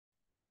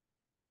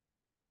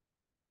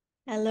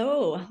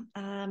Hello,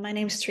 my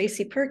name is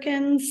Tracy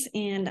Perkins,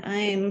 and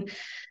I'm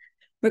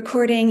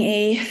recording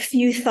a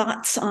few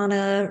thoughts on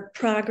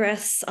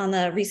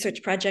the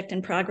research project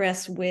in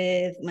progress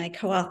with my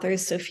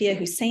co-authors Sophia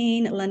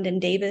Hussein, London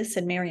Davis,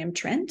 and Miriam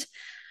Trent.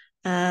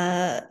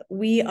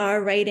 We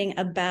are writing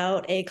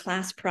about a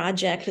class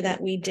project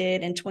that we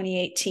did in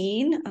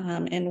 2018,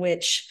 in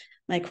which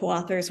my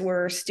co-authors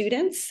were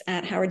students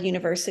at Howard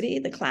University.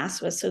 The class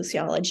was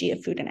Sociology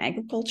of Food and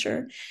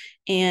Agriculture,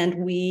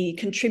 and we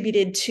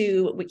contributed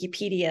to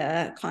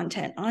Wikipedia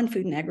content on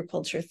food and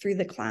agriculture through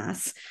the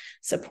class,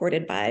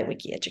 supported by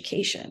Wiki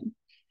Education.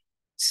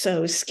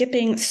 So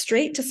skipping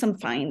straight to some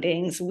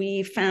findings,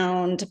 we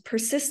found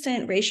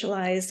persistent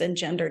racialized and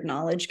gendered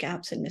knowledge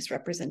gaps and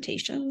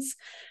misrepresentations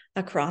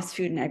across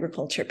food and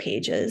agriculture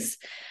pages.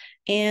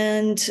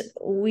 And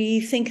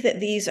we think that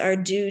these are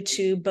due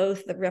to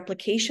both the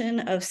replication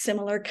of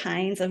similar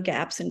kinds of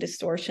gaps and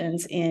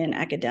distortions in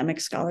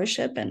academic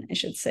scholarship, and I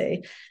should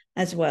say,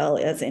 as well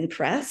as in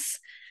press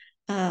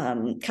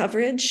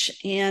coverage,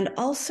 and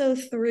also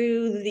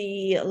through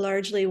the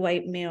largely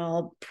white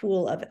male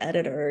pool of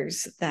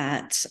editors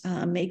that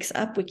makes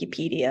up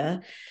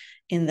Wikipedia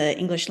in the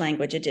English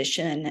language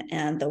edition,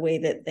 and the way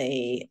that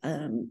they,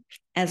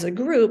 as a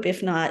group,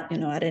 if not,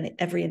 at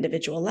every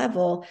individual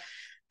level,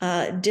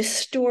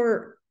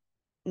 distort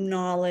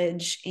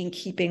knowledge in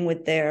keeping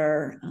with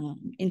their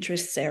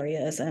interests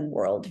areas and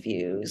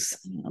worldviews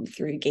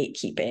through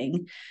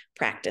gatekeeping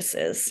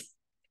practices.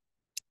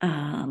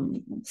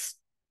 Let's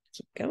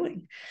keep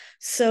going.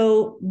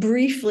 So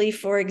briefly,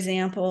 for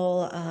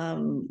example,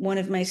 one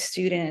of my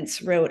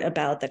students wrote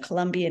about the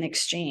Columbian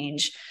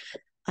Exchange,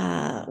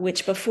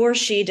 which before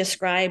she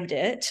described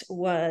it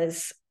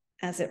was,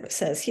 as it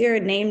says here,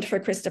 named for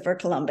Christopher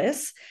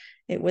Columbus.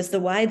 It was the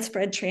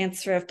widespread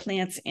transfer of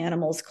plants,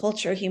 animals,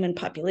 culture, human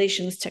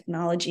populations,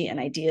 technology, and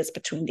ideas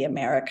between the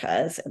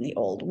Americas and the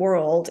Old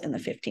World in the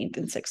 15th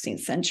and 16th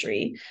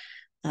century,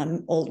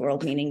 Old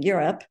World meaning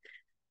Europe.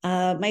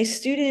 My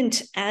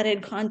student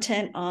added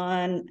content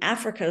on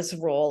Africa's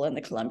role in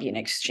the Columbian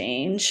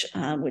Exchange,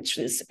 which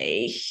was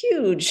a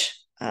huge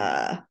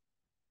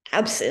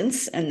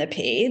absence in the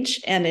page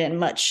and in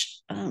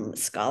much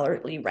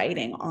scholarly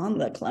writing on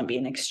the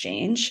Columbian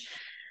Exchange.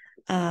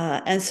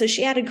 And so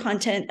she added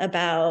content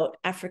about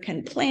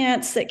African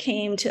plants that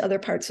came to other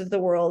parts of the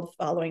world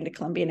following the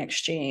Columbian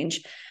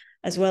Exchange,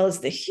 as well as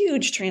the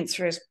huge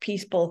transfer of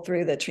people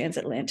through the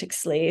transatlantic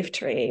slave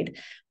trade,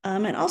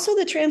 and also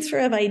the transfer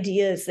of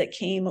ideas that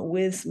came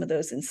with some of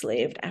those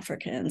enslaved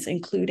Africans,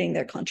 including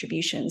their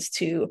contributions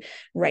to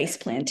rice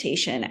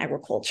plantation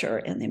agriculture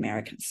in the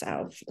American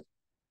South.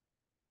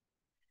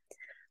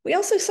 We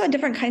also saw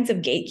different kinds of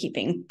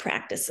gatekeeping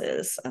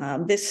practices.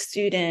 This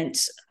student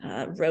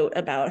wrote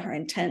about her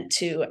intent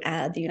to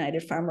add the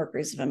United Farm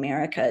Workers of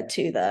America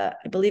to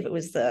I believe it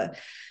was the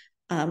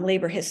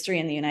labor history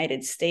in the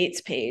United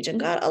States page, and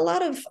got a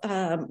lot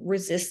of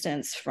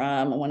resistance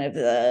from one of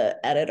the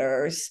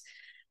editors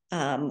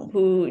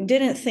who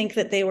didn't think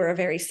that they were a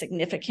very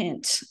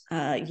significant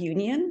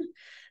union.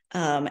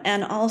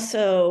 And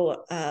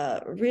also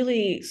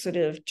really sort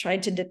of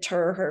tried to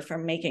deter her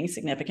from making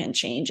significant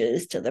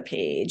changes to the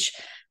page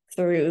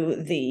through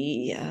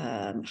the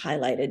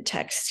highlighted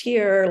text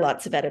here.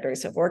 Lots of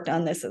editors have worked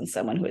on this, and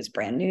someone who is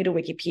brand new to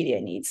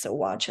Wikipedia needs to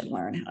watch and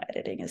learn how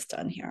editing is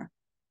done here.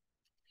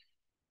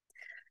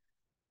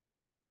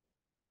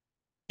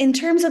 In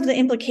terms of the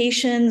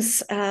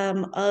implications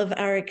of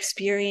our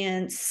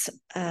experience,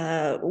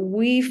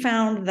 we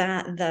found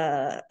that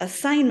the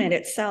assignment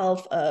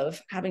itself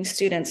of having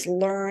students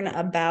learn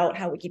about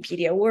how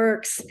Wikipedia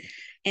works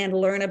and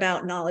learn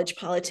about knowledge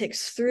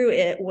politics through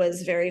it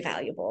was very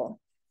valuable.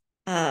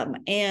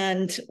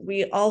 And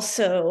we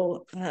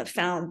also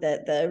found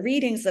that the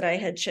readings that I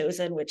had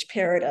chosen, which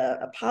paired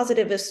a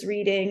positivist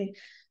reading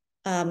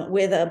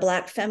with a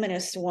Black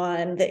feminist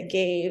one that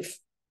gave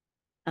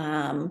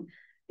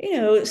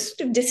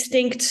sort of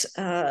distinct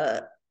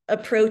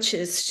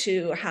approaches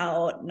to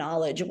how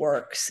knowledge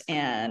works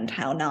and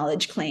how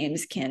knowledge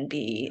claims can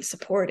be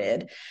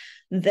supported,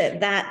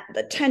 that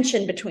the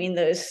tension between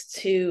those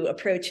two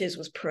approaches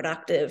was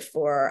productive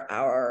for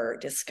our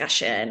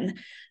discussion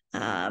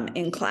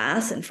in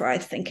class and for our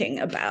thinking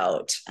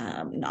about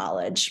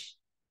knowledge.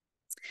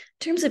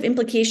 In terms of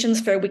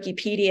implications for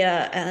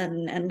Wikipedia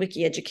and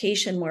Wiki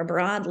education more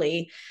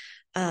broadly,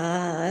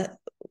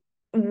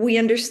 we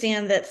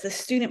understand that the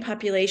student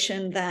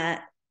population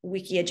that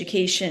Wiki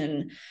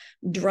education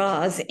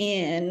draws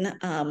in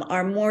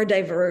are more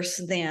diverse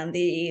than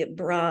the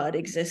broad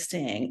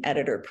existing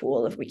editor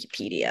pool of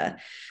Wikipedia,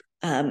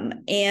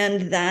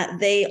 and that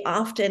they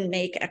often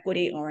make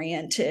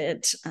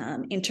equity-oriented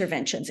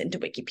interventions into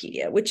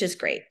Wikipedia, which is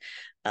great.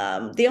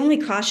 The only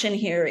caution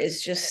here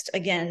is just,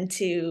 again,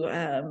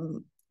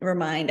 to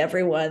remind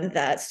everyone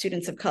that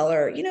students of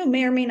color,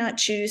 may or may not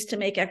choose to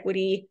make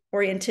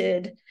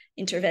equity-oriented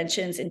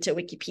interventions into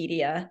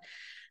Wikipedia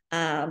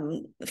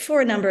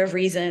for a number of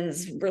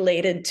reasons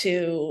related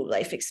to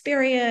life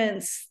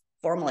experience,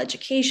 formal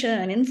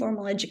education,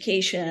 informal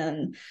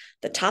education,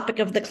 the topic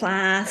of the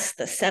class,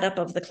 the setup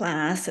of the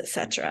class,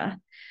 etc.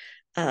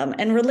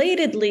 And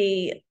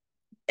relatedly,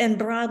 and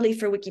broadly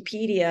for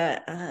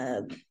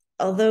Wikipedia,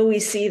 although we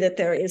see that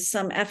there is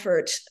some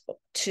effort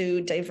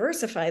to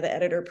diversify the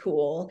editor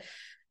pool,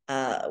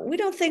 we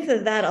don't think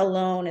that that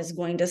alone is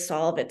going to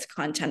solve its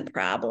content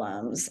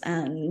problems.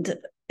 And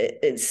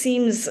it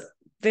seems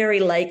very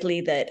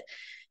likely that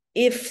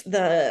if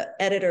the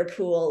editor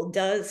pool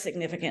does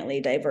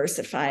significantly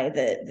diversify,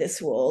 that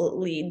this will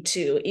lead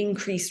to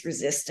increased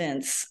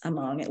resistance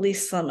among at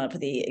least some of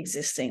the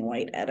existing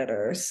white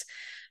editors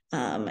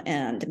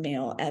and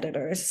male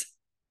editors.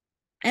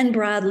 And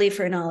broadly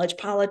for knowledge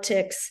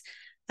politics,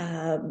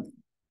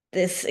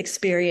 this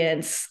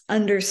experience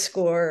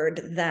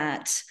underscored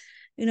that,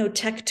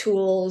 tech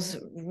tools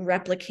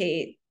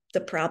replicate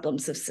the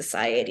problems of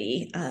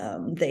society.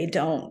 They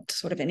don't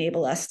sort of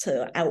enable us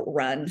to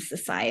outrun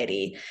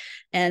society.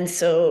 And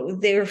so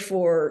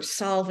therefore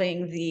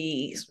solving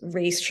the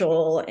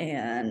racial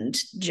and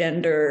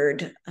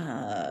gendered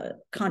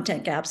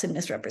content gaps and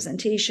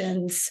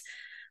misrepresentations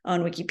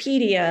on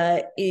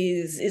Wikipedia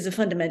is a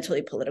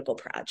fundamentally political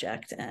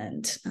project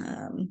and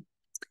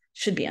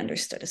should be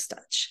understood as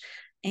such.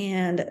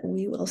 And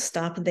we will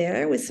stop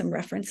there with some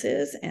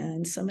references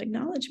and some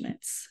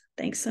acknowledgements.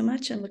 Thanks so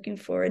much. I'm looking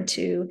forward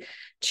to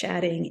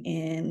chatting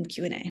in Q&A.